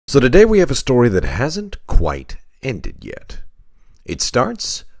So today we have a story that hasn't quite ended yet. It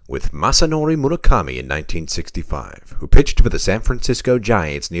starts with Masanori Murakami in 1965, who pitched for the San Francisco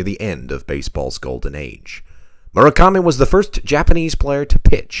Giants near the end of baseball's golden age. Murakami was the first Japanese player to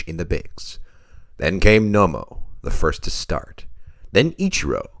pitch in the bigs. Then came Nomo, the first to start. Then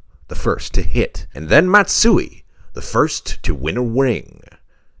Ichiro, the first to hit. And then Matsui, the first to win a ring.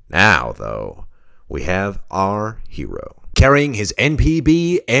 Now, though, we have our hero, carrying his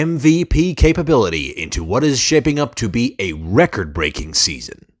NPB MVP capability into what is shaping up to be a record-breaking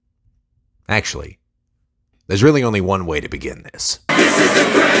season. Actually, there's really only one way to begin this. This is the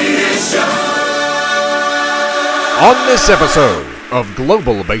greatest show! On this episode of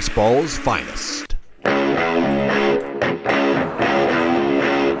Global Baseball's Finest.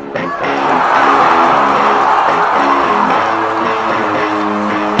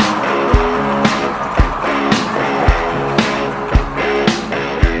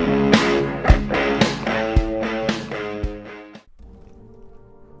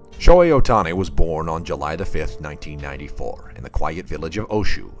 Shohei Ohtani was born on July 5, 1994, in the quiet village of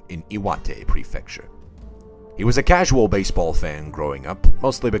Oshu in Iwate Prefecture. He was a casual baseball fan growing up,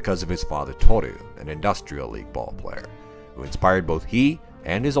 mostly because of his father Toru, an industrial league ball player, who inspired both he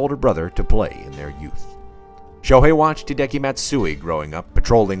and his older brother to play in their youth. Shohei watched Hideki Matsui growing up,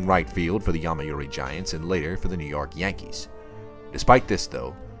 patrolling right field for the Yomiuri Giants and later for the New York Yankees. Despite this,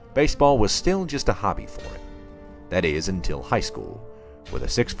 though, baseball was still just a hobby for him. That is, until high school, where the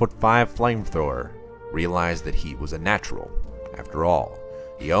 6'5" flamethrower realized that he was a natural. After all,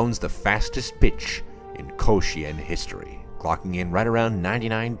 he owns the fastest pitch in Koshien history, clocking in right around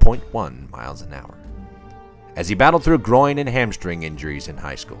 99.1 miles an hour. As he battled through groin and hamstring injuries in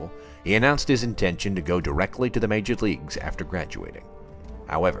high school, he announced his intention to go directly to the major leagues after graduating.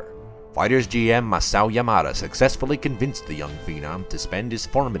 However, Fighters GM Masao Yamada successfully convinced the young phenom to spend his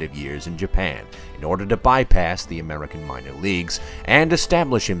formative years in Japan in order to bypass the American minor leagues and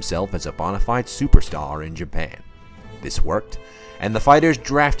establish himself as a bona fide superstar in Japan. This worked, and the Fighters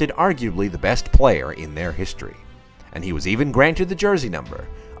drafted arguably the best player in their history, and he was even granted the jersey number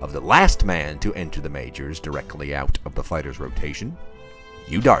of the last man to enter the majors directly out of the Fighters rotation,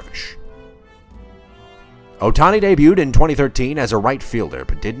 Yu Darvish. Ohtani debuted in 2013 as a right fielder,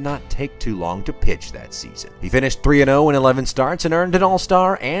 but did not take too long to pitch that season. He finished 3-0 in 11 starts and earned an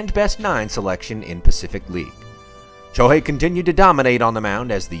All-Star and Best 9 selection in Pacific League. Shohei continued to dominate on the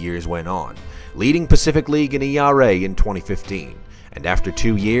mound as the years went on, leading Pacific League in ERA in 2015, and after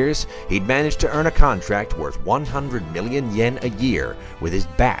 2 years, he'd managed to earn a contract worth 100 million yen a year, with his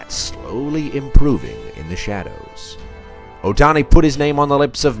bat slowly improving in the shadows. Ohtani put his name on the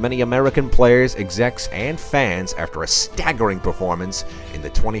lips of many American players, execs, and fans after a staggering performance in the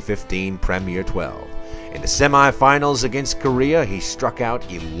 2015 Premier 12. In the semifinals against Korea, he struck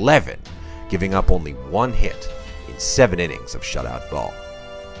out 11, giving up only 1 hit in 7 innings of shutout ball.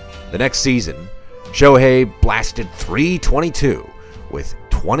 The next season, Shohei blasted .322 with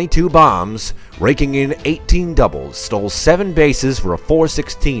 22 bombs, raking in 18 doubles, stole 7 bases for a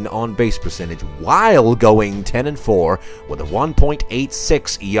 .416 on-base percentage while going 10-4 with a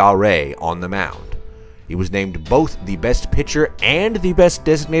 1.86 ERA on the mound. He was named both the best pitcher and the best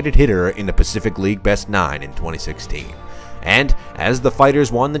designated hitter in the Pacific League Best 9 in 2016. And as the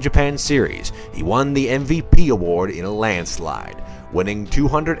Fighters won the Japan Series, he won the MVP award in a landslide, winning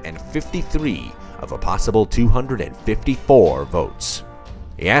 253 of a possible 254 votes.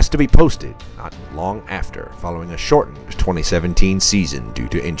 He asked to be posted not long after, following a shortened 2017 season due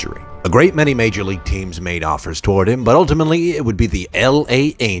to injury. A great many major league teams made offers toward him, but ultimately it would be the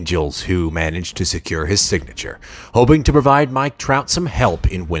LA Angels who managed to secure his signature, hoping to provide Mike Trout some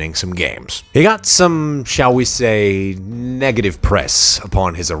help in winning some games. He got some, shall we say, negative press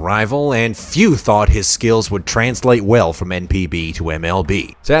upon his arrival, and few thought his skills would translate well from NPB to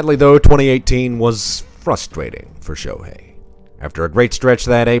MLB. Sadly though, 2018 was frustrating for Shohei. After a great stretch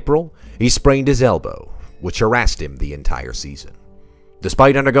that April, he sprained his elbow, which harassed him the entire season.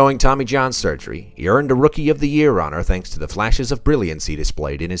 Despite undergoing Tommy John surgery, he earned a Rookie of the Year honor thanks to the flashes of brilliance he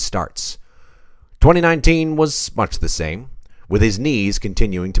displayed in his starts. 2019 was much the same, with his knees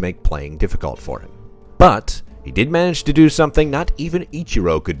continuing to make playing difficult for him. But he did manage to do something not even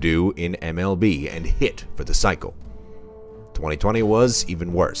Ichiro could do in MLB and hit for the cycle. 2020 was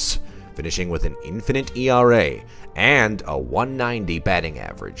even worse, finishing with an infinite ERA and a 190 batting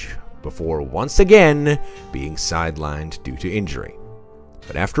average, before once again being sidelined due to injury.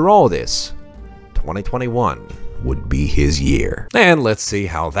 But after all this, 2021 would be his year. And let's see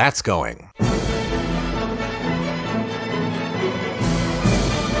how that's going.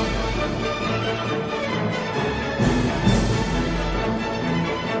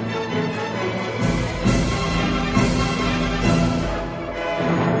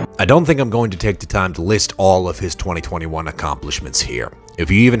 I don't think I'm going to take the time to list all of his 2021 accomplishments here. If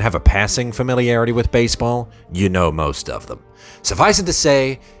you even have a passing familiarity with baseball, you know most of them. Suffice it to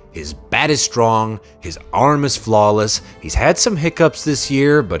say, his bat is strong, his arm is flawless, he's had some hiccups this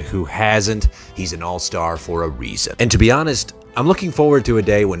year, but who hasn't? He's an all-star for a reason. And to be honest, I'm looking forward to a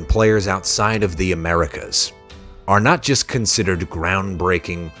day when players outside of the Americas are not just considered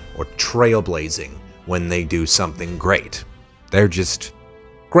groundbreaking or trailblazing when they do something great. They're just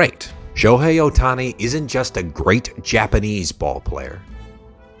great. Shohei Ohtani isn't just a great Japanese ball player.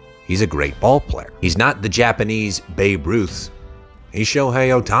 He's a great ball player. He's not the Japanese Babe Ruth. He's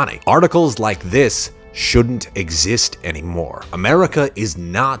Shohei Ohtani. Articles like this shouldn't exist anymore. America is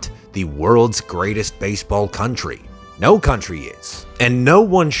not the world's greatest baseball country. No country is. And no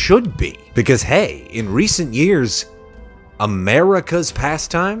one should be. Because hey, in recent years, America's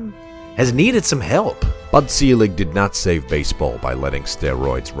pastime has needed some help. Bud Selig did not save baseball by letting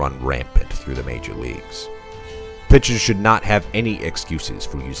steroids run rampant through the major leagues. Pitchers should not have any excuses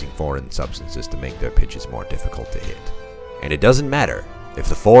for using foreign substances to make their pitches more difficult to hit. And it doesn't matter if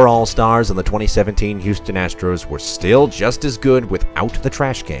the 4 All-Stars on the 2017 Houston Astros were still just as good without the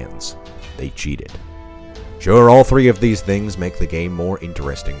trash cans. They cheated. Sure, all 3 of these things make the game more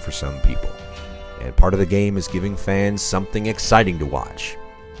interesting for some people. And part of the game is giving fans something exciting to watch.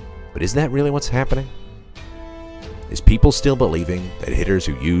 But is that really what's happening? Is people still believing that hitters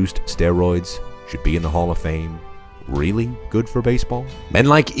who used steroids should be in the Hall of Fame really good for baseball? Men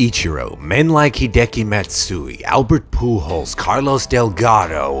like Ichiro, men like Hideki Matsui, Albert Pujols, Carlos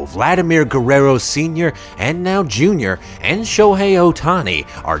Delgado, Vladimir Guerrero Sr., and now Jr., and Shohei Ohtani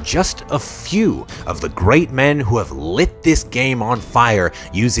are just a few of the great men who have lit this game on fire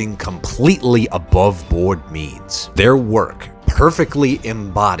using completely above-board means. Their work perfectly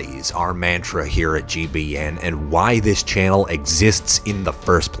embodies our mantra here at GBN and why this channel exists in the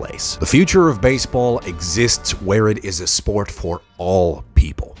first place. The future of baseball exists where it is a sport for all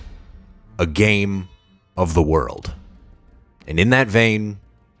people, a game of the world. And in that vein,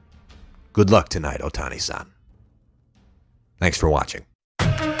 good luck tonight, Ohtani-san. Thanks for watching.